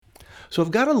So I've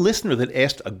got a listener that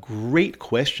asked a great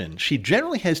question. She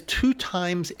generally has 2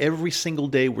 times every single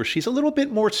day where she's a little bit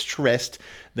more stressed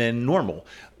than normal.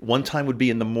 One time would be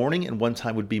in the morning and one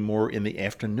time would be more in the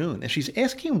afternoon. And she's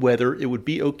asking whether it would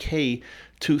be okay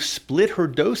to split her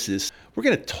doses. We're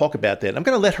going to talk about that. I'm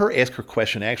going to let her ask her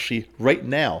question actually right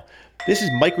now. This is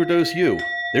Microdose U.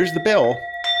 There's the bell.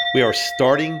 We are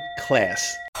starting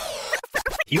class.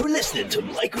 You're listening to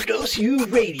Microdose U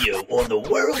Radio on the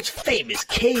world's famous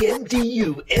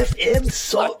KMDU FM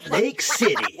Salt Lake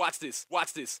City. Watch this.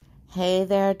 Hey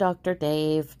there, Dr.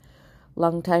 Dave.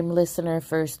 Long-time listener,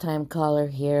 first-time caller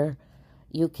here.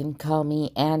 You can call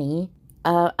me Annie.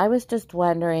 I was just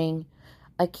wondering,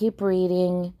 I keep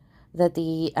reading that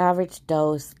the average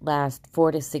dose lasts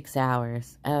 4 to 6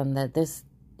 hours, and that this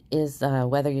is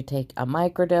whether you take a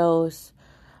microdose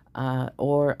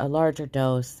or a larger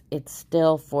dose, it's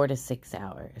still 4 to 6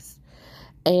 hours.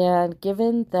 And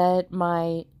given that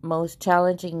my most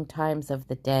challenging times of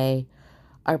the day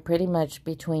are pretty much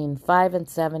between 5 and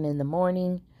 7 in the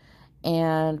morning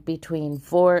and between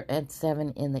 4 and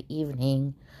 7 in the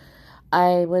evening,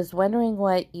 I was wondering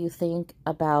what you think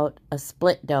about a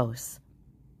split dose.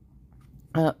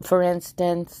 For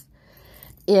instance,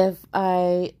 if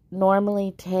I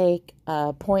normally take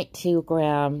 0.2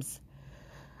 grams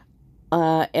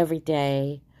every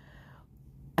day,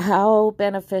 how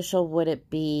beneficial would it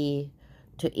be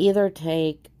to either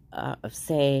take,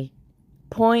 say,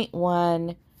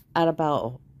 0.1 at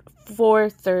about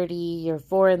 4:30 or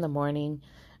 4 in the morning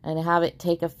and have it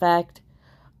take effect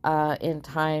in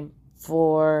time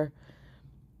for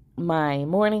my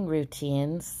morning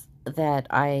routines that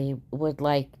I would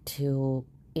like to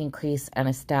increase and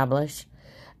establish,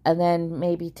 and then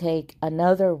maybe take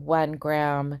another 1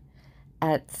 gram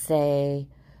at, say,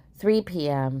 3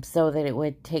 p.m. so that it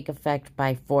would take effect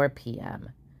by 4 p.m.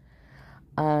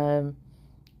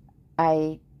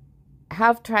 I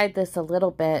have tried this a little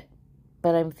bit,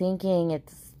 but I'm thinking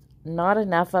it's not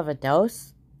enough of a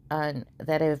dose,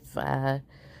 that if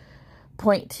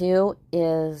 0.2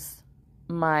 is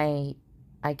my,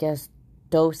 I guess,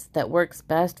 dose that works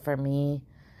best for me,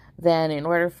 then in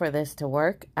order for this to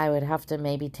work, I would have to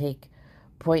maybe take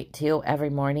 0.2 every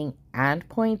morning and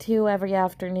 0.2 every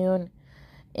afternoon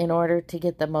in order to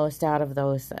get the most out of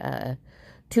those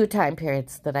 2 time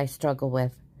periods that I struggle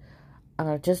with.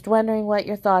 Just wondering what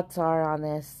your thoughts are on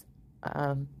this.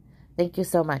 Thank you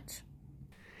so much.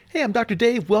 Hey, I'm Dr.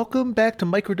 Dave. Welcome back to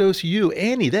Microdose U.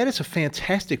 Annie, that is a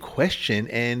fantastic question,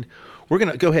 and we're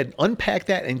going to go ahead and unpack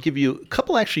that and give you a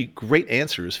couple actually great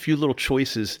answers, a few little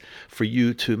choices for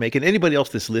you to make. And anybody else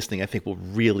that's listening, I think, will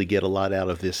really get a lot out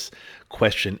of this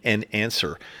question and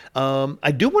answer.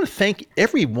 I do want to thank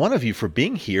every one of you for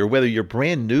being here, whether you're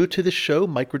brand new to the show,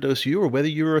 Microdose U, or whether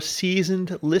you're a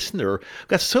seasoned listener. I've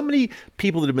got so many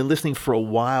people that have been listening for a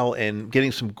while and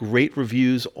getting some great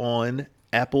reviews on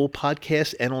Apple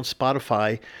Podcasts and on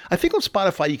Spotify. I think on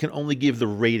Spotify you can only give the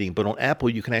rating, but on Apple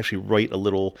you can actually write a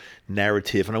little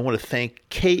narrative. And I want to thank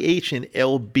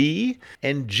KH&LB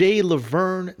and J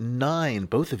Laverne 9.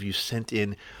 Both of you sent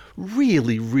in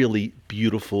really, really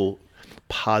beautiful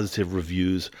positive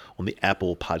reviews on the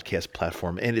Apple Podcast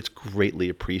platform, and it's greatly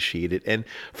appreciated. And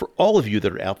for all of you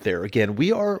that are out there, again,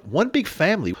 we are one big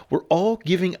family. We're all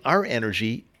giving our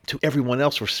energy to everyone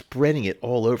else. We're spreading it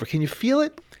all over. Can you feel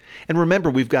it? And remember,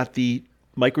 we've got the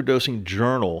Microdosing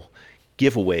Journal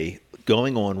giveaway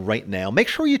going on right now. Make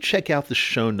sure you check out the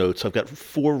show notes. I've got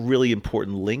 4 really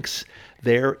important links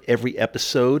there every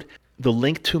episode. The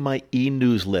link to my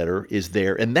e-newsletter is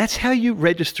there, and that's how you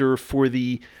register for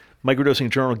the Microdosing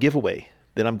Journal giveaway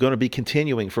that I'm going to be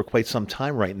continuing for quite some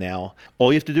time right now.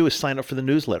 All you have to do is sign up for the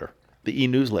newsletter, the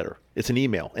e-newsletter. It's an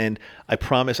email, and I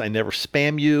promise I never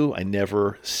spam you. I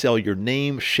never sell your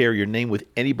name, share your name with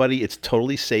anybody. It's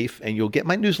totally safe, and you'll get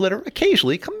my newsletter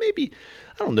occasionally. Come maybe,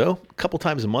 I don't know, a couple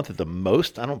times a month at the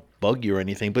most. I don't bug you or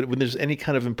anything, but when there's any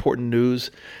kind of important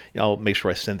news, I'll make sure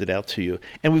I send it out to you.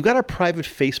 And we've got our private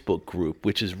Facebook group,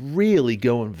 which is really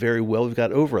going very well. We've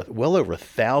got well over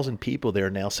 1,000 people there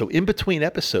now. So in between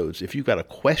episodes, if you've got a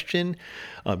question,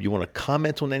 you want to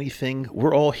comment on anything,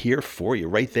 we're all here for you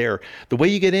right there. The way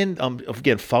you get in,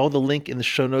 again, follow the link in the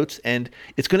show notes, and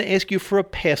it's going to ask you for a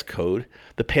passcode.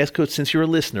 The passcode, since you're a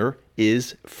listener,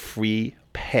 is free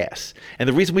pass. And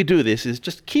the reason we do this is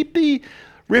just keep the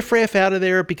riffraff out of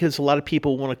there, because a lot of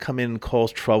people want to come in and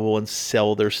cause trouble and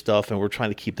sell their stuff, and we're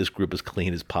trying to keep this group as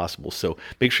clean as possible. So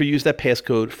make sure you use that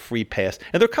passcode, free pass.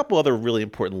 And there are a couple other really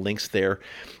important links there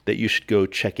that you should go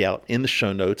check out in the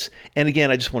show notes. And again,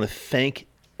 I just want to thank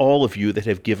all of you that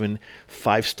have given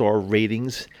 5-star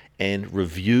ratings and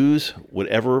reviews,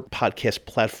 whatever podcast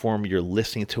platform you're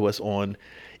listening to us on.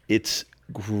 it's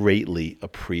greatly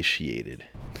appreciated.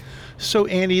 So,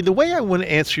 Annie, the way I want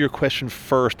to answer your question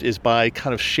first is by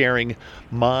kind of sharing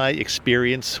my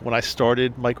experience when I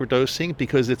started microdosing,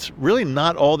 because it's really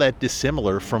not all that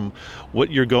dissimilar from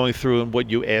what you're going through and what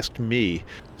you asked me.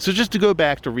 So just to go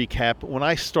back to recap, when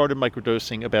I started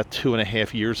microdosing about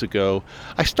 2.5 years ago,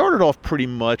 I started off pretty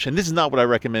much, and this is not what I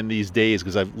recommend these days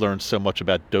because I've learned so much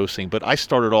about dosing, but I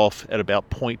started off at about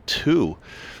 0.2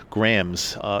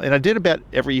 grams. And I did about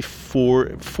every four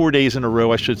days in a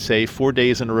row, I should say, 4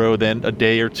 days in a row, then a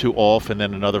day or two off, and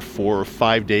then another 4 or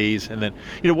 5 days. And then,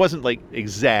 it wasn't like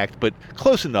exact, but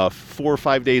close enough, 4 or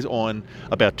 5 days on,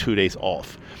 about 2 days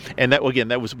off. And that, again,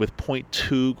 that was with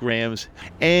 0.2 grams.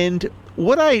 And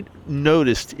what I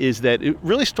noticed is that it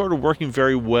really started working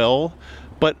very well,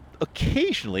 but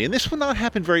occasionally, and this would not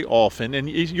happen very often, and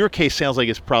your case sounds like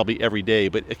it's probably every day,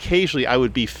 but occasionally I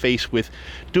would be faced with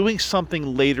doing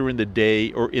something later in the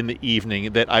day or in the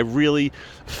evening that I really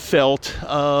felt,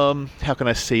 how can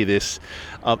I say this,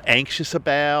 anxious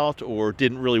about, or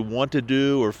didn't really want to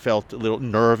do, or felt a little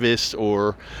nervous,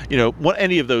 or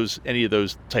any of those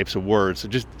types of words.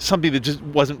 Just something that just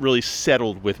wasn't really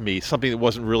settled with me, something that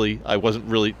I wasn't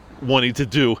really wanting to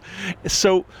do.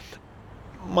 So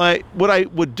what I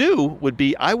would do would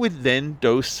be I would then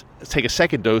take a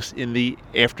second dose in the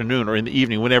afternoon or in the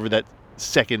evening, whenever that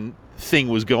second thing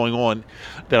was going on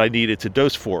that I needed to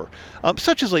dose for.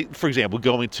 Such as, like, for example,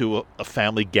 going to a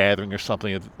family gathering or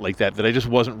something like that I just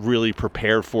wasn't really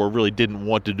prepared for, really didn't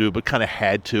want to do, but kind of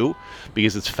had to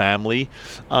because it's family.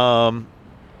 That's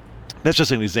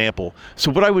just an example. So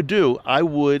what I would do,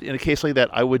 in a case like that,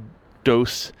 I would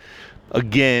dose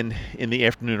again in the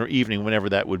afternoon or evening, whenever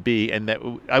that would be, and that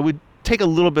I would take a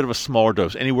little bit of a smaller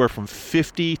dose, anywhere from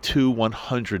 50 to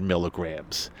 100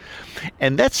 milligrams.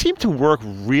 And that seemed to work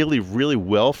really, really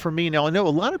well for me. Now, I know a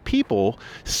lot of people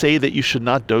say that you should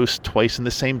not dose twice in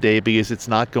the same day because it's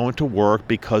not going to work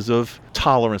because of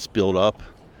tolerance buildup.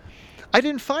 I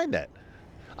didn't find that.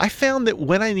 I found that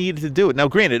when I needed to do it, now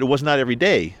granted, it was not every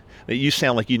day. You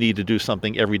sound like you need to do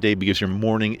something every day because your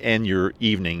morning and your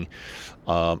evening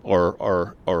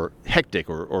or hectic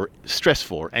or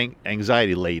stressful or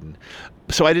anxiety laden.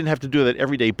 So I didn't have to do that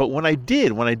every day. But when I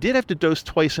did have to dose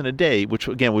twice in a day, which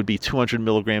again would be 200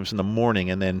 milligrams in the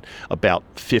morning and then about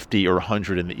 50 or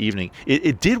 100 in the evening,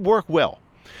 it did work well.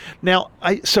 Now,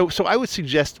 so I would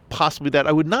suggest possibly that.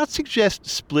 I would not suggest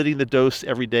splitting the dose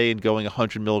every day and going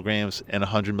 100 milligrams and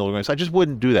 100 milligrams. I just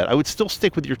wouldn't do that. I would still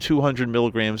stick with your 200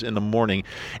 milligrams in the morning.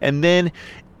 And then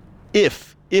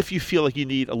if you feel like you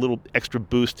need a little extra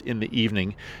boost in the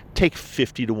evening, take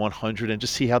 50 to 100 and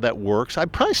just see how that works.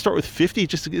 I'd probably start with 50,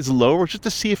 it's lower, just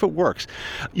to see if it works.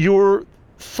 Your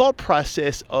thought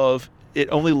process of it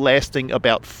only lasting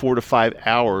about 4 to 5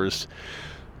 hours,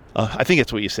 I think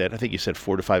that's what you said. I think you said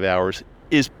 4 to 5 hours,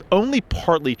 is only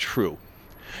partly true.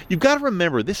 You've got to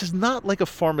remember, this is not like a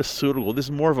pharmaceutical. This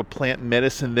is more of a plant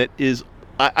medicine that is,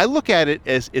 I look at it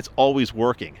as it's always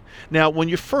working. Now, when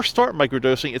you first start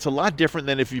microdosing, it's a lot different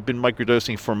than if you've been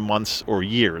microdosing for months or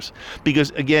years,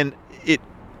 because again, it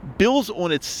builds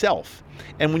on itself.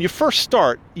 And when you first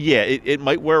start, it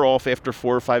might wear off after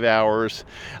 4 or 5 hours.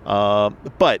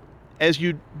 But as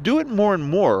you do it more and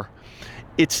more,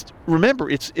 it's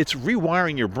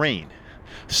rewiring your brain.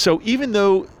 So even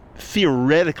though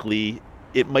theoretically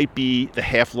it might be, the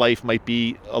half-life might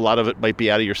be, a lot of it might be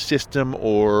out of your system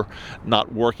or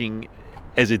not working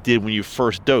as it did when you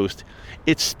first dosed,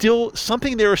 it's still,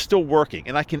 something there is still working.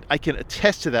 And I can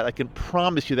attest to that. I can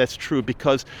promise you that's true,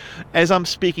 because as I'm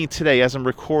speaking today, as I'm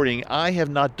recording, I have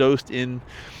not dosed in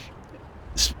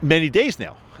many days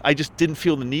now. I just didn't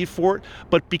feel the need for it.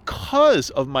 But because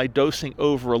of my dosing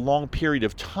over a long period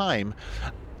of time,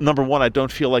 number one, I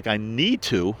don't feel like I need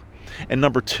to. And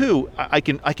number two, I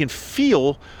can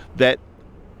feel that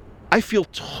I feel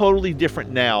totally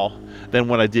different now than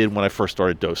what I did when I first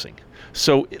started dosing.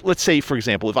 So let's say, for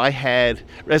example, if I had,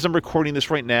 as I'm recording this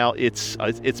right now, it's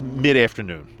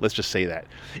mid-afternoon. Let's just say that.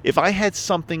 If I had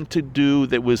something to do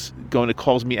that was going to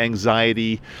cause me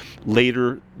anxiety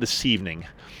later this evening,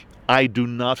 I do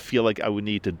not feel like I would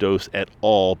need to dose at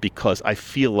all, because I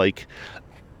feel like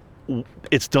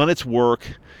it's done its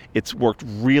work. It's worked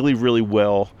really, really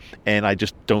well, and I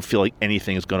just don't feel like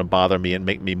anything is going to bother me and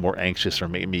make me more anxious or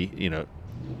make me,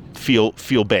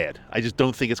 feel bad. I just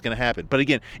don't think it's going to happen. But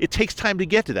again, it takes time to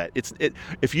get to that.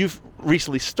 If you've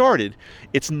recently started,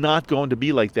 it's not going to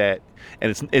be like that,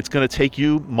 and it's going to take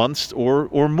you months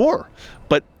or more.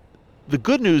 But the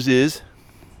good news is,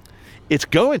 it's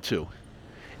going to.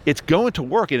 it's going to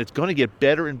work, and it's going to get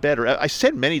better and better. I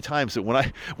said many times that when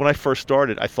I first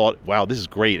started, I thought, wow, this is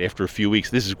great. After a few weeks,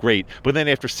 this is great. But then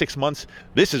after 6 months,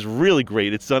 this is really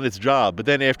great. It's done its job. But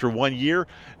then after 1 year,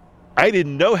 I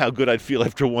didn't know how good I'd feel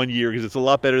after 1 year, because it's a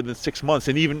lot better than 6 months.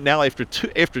 And even now, after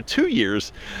 2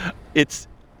 years,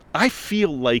 I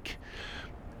feel like,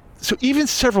 so even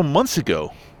several months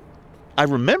ago, I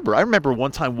remember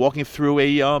one time walking through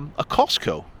a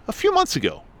Costco a few months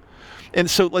ago. And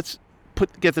so let's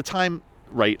get the time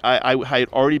right. I had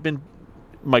already been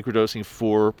microdosing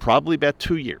for probably about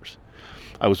 2 years.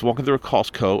 I was walking through a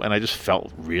Costco, and I just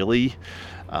felt really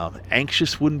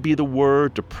anxious wouldn't be the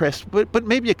word, depressed, but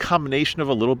maybe a combination of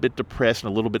a little bit depressed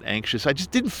and a little bit anxious. I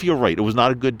just didn't feel right. It was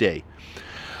not a good day.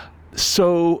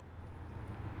 So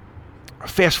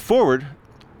fast forward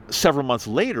several months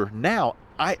later, now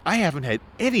I haven't had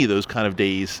any of those kind of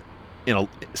days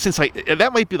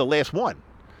that might be the last one,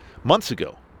 months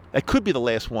ago. That could be the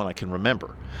last one I can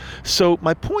remember. So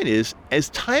my point is, as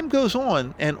time goes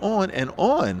on and on and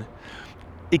on,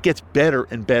 it gets better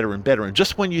and better and better. And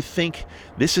just when you think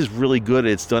this is really good,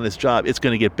 it's done its job, it's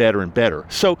going to get better and better.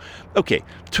 So, okay,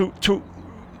 to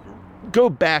go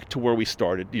back to where we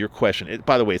started, your question.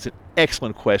 By the way, it's an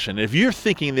excellent question. If you're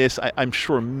thinking this, I'm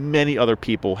sure many other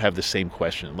people have the same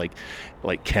question.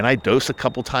 Like, can I dose a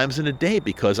couple times in a day?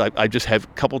 Because I just have a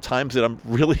couple times that I'm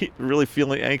really, really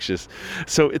feeling anxious.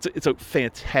 So it's a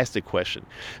fantastic question.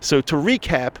 So to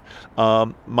recap,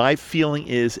 my feeling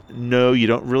is no, you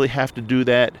don't really have to do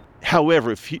that.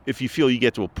 However, if you feel you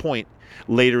get to a point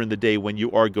later in the day when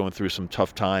you are going through some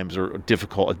tough times or a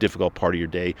difficult part of your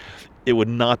day, it would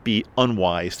not be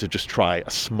unwise to just try a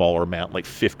smaller amount, like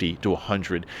 50 to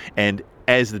 100. And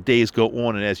as the days go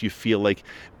on, and as you feel like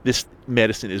this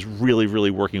medicine is really, really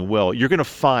working well, you're going to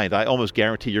find, I almost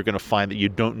guarantee you're going to find that you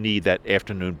don't need that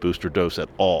afternoon booster dose at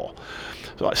all.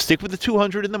 So stick with the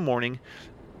 200 in the morning.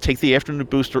 Take the afternoon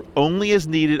booster only as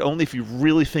needed, only if you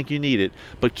really think you need it.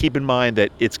 But keep in mind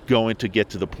that it's going to get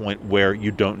to the point where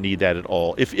you don't need that at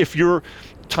all. If your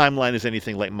timeline is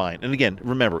anything like mine. And again,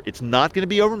 remember, it's not going to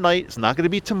be overnight. It's not going to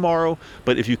be tomorrow.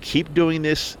 But if you keep doing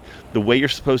this the way you're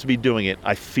supposed to be doing it,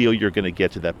 I feel you're going to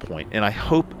get to that point. And I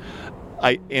hope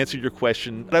I answered your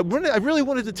question. But I really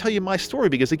wanted to tell you my story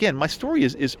because, again, my story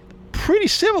is pretty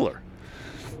similar.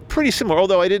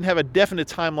 Although I didn't have a definite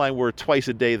timeline where twice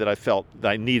a day that I felt that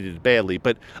I needed it badly.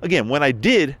 But again, when I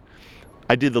did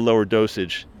the lower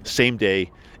dosage, same day.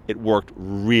 It worked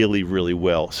really, really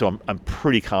well. So I'm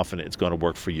pretty confident it's going to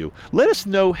work for you. Let us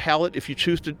know if you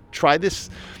choose to try this,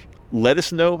 let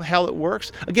us know how it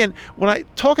works. Again, when I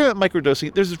talk about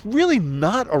microdosing, there's really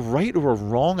not a right or a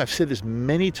wrong. I've said this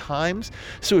many times.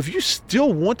 So if you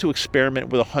still want to experiment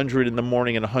with 100 in the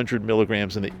morning and 100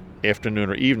 milligrams in the afternoon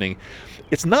or evening,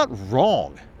 it's not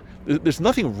wrong. There's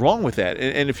nothing wrong with that.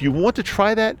 And if you want to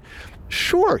try that,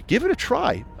 sure, give it a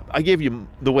try. I gave you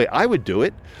the way I would do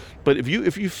it. But if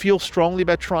you feel strongly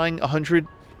about trying 100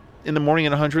 in the morning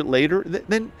and 100 later,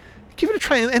 then give it a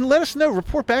try and let us know.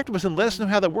 Report back to us and let us know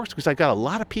how that works, because I've got a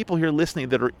lot of people here listening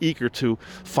that are eager to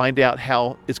find out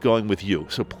how it's going with you.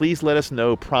 So please let us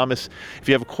know. Promise. If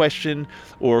you have a question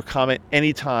or comment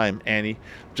anytime, Annie,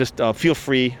 just feel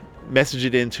free. Message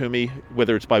it in to me,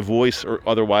 whether it's by voice or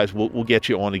otherwise. We'll get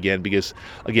you on again because,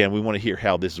 again, we want to hear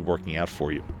how this is working out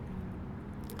for you.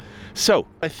 So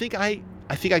I think I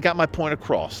got my point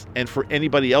across. And for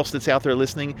anybody else that's out there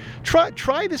listening,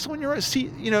 try this on your own.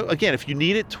 See, again, if you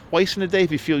need it twice in a day,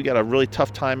 if you feel you got a really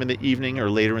tough time in the evening or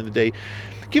later in the day,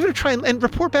 give it a try and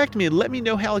report back to me and let me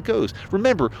know how it goes.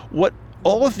 Remember, what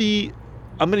all of the,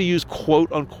 I'm going to use quote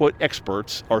unquote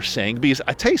experts are saying, because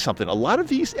I tell you something, a lot of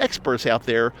these experts out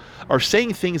there are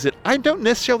saying things that I don't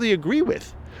necessarily agree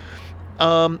with.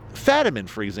 Fadiman,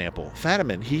 for example.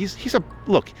 Fadiman, he's a,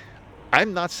 look,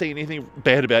 I'm not saying anything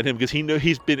bad about him because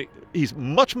he's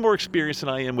much more experienced than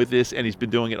I am with this, and he's been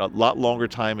doing it a lot longer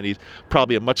time, and he's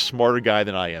probably a much smarter guy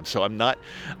than I am. So I'm not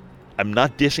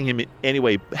dissing him in any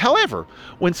way. However,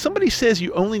 when somebody says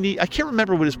you only need, I can't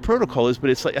remember what his protocol is, but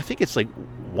it's like, I think it's like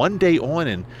 1 day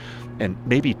on and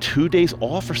maybe 2 days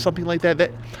off or something like that.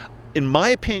 That, in my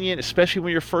opinion, especially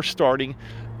when you're first starting,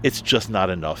 it's just not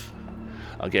enough.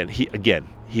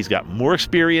 He's got more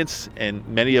experience, and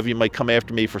many of you might come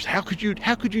after me for, how could you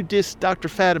diss Dr.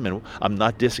 Fadiman? I'm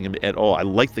not dissing him at all. I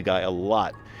like the guy a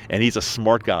lot, and he's a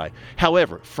smart guy.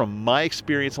 However, from my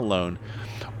experience alone,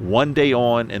 1 day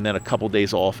on and then a couple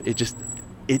days off,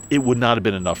 it would not have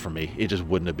been enough for me. It just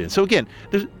wouldn't have been. So again,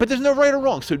 there's no right or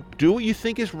wrong. So do what you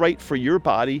think is right for your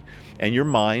body and your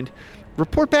mind.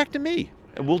 Report back to me,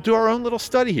 and we'll do our own little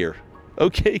study here.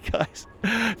 Okay, guys.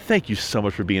 Thank you so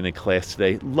much for being in class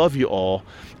today. Love you all.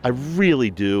 I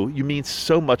really do. You mean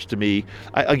so much to me.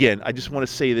 I just want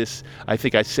to say this. I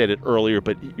think I said it earlier,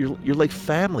 but you're like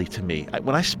family to me.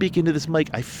 When I speak into this mic,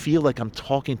 I feel like I'm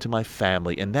talking to my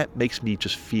family, and that makes me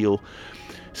just feel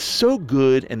so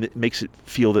good, and it makes it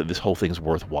feel that this whole thing's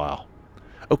worthwhile.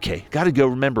 Okay, gotta go.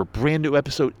 Remember, brand new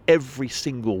episode every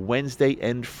single Wednesday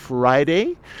and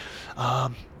Friday.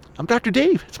 I'm Dr.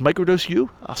 Dave. It's Microdose U.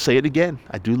 I'll say it again.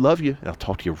 I do love you, and I'll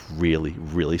talk to you really,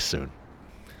 really soon.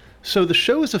 So the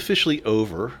show is officially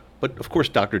over, but of course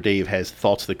Dr. Dave has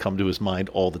thoughts that come to his mind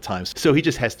all the time. So he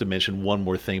just has to mention one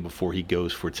more thing before he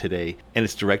goes for today. And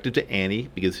it's directed to Annie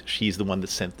because she's the one that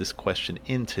sent this question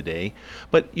in today.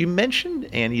 But you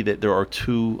mentioned, Annie, that there are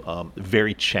two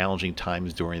very challenging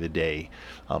times during the day.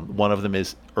 One of them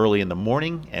is early in the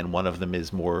morning, and one of them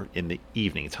is more in the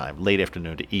evening time, late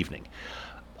afternoon to evening.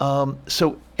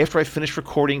 So after I finished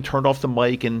recording, turned off the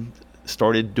mic, and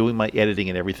started doing my editing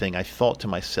and everything, I thought to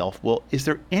myself, well, is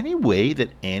there any way that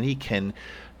Annie can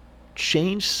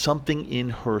change something in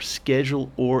her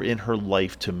schedule or in her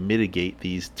life to mitigate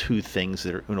these two things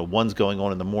that are, one's going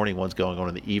on in the morning, one's going on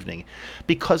in the evening?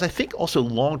 Because I think also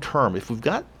long term, if we've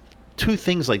got two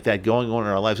things like that going on in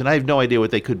our lives, and I have no idea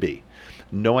what they could be,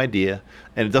 no idea,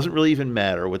 and it doesn't really even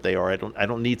matter what they are. I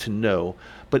don't need to know.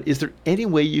 But is there any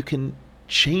way you can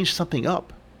change something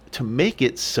up to make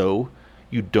it so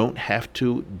you don't have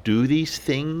to do these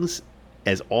things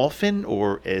as often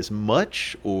or as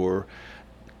much, or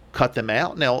cut them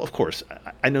out? Now, of course,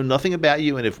 I know nothing about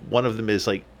you, and if one of them is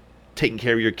like taking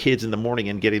care of your kids in the morning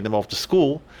and getting them off to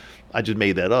school, I just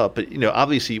made that up. But,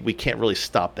 obviously we can't really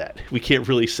stop that. We can't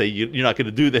really say you're not going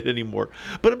to do that anymore.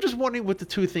 But I'm just wondering what the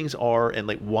two things are, and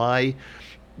like why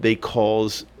they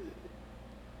cause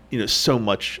so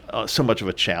much of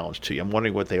a challenge to you. I'm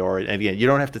wondering what they are. And again, you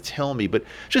don't have to tell me, but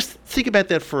just think about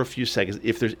that for a few seconds.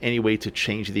 If there's any way to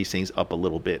change these things up a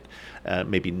little bit,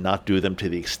 maybe not do them to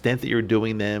the extent that you're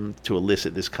doing them to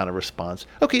elicit this kind of response.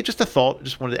 Okay, just a thought.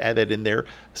 Just wanted to add that in there.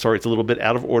 Sorry, it's a little bit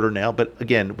out of order now, but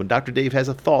again, when Dr. Dave has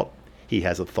a thought, he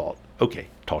has a thought. Okay,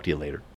 talk to you later.